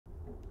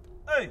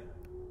Hey,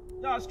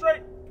 y'all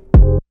straight?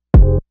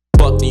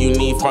 Fuck do you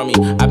need from me?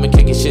 I've been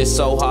kicking shit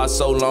so hard,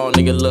 so long,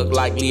 nigga look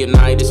like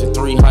Leonidas in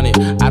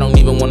 300. I don't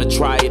even wanna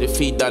try it if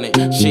he done it.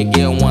 Shit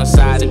get on one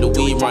side of the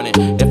weed running.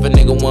 If a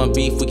nigga want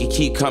beef, we can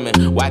keep coming.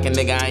 Whack a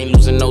nigga, I ain't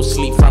losing no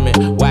sleep from it.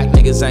 Whack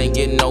niggas ain't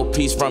getting no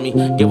peace from me.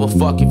 Give a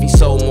fuck if he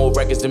sold more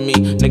records than me.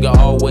 Nigga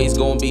always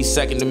gonna be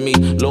second to me.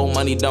 Little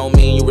money don't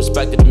mean you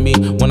respected to me.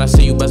 When I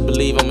see you, best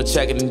believe I'ma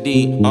check it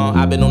indeed.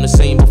 I've been on the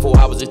scene before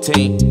I was a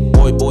teen.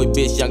 Boy,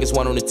 bitch, youngest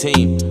one on the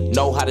team.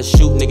 Know how to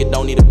shoot, nigga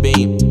don't need a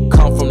beam.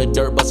 Come from the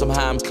dirt, but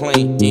somehow I'm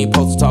clean. You ain't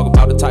supposed to talk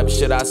about the type of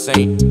shit I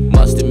seen.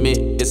 Must admit,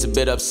 it's a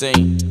bit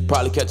obscene.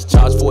 Probably catch a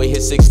charge before he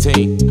hit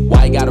 16.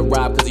 Why he gotta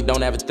rob? Cause he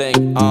don't have a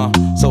thing.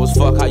 So it's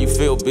fuck how you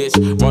feel,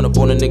 bitch. Run up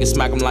on a nigga,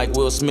 smack him like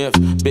Will Smith.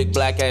 Big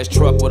black ass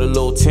truck with a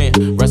little tent.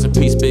 Rest in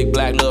peace, big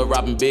black, Lil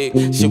Robin Big.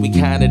 Shit, we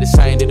kinda the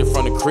same, did it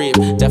from the crib.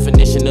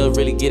 Definition of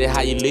really get it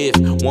how you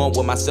live. One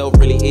with myself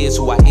really is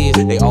who I is.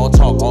 They all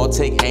talk, all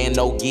take, and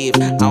no give.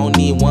 I don't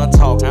need one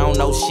talk, I don't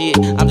know shit.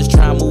 I'm just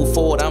trying to move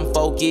forward, I'm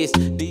focused.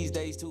 These days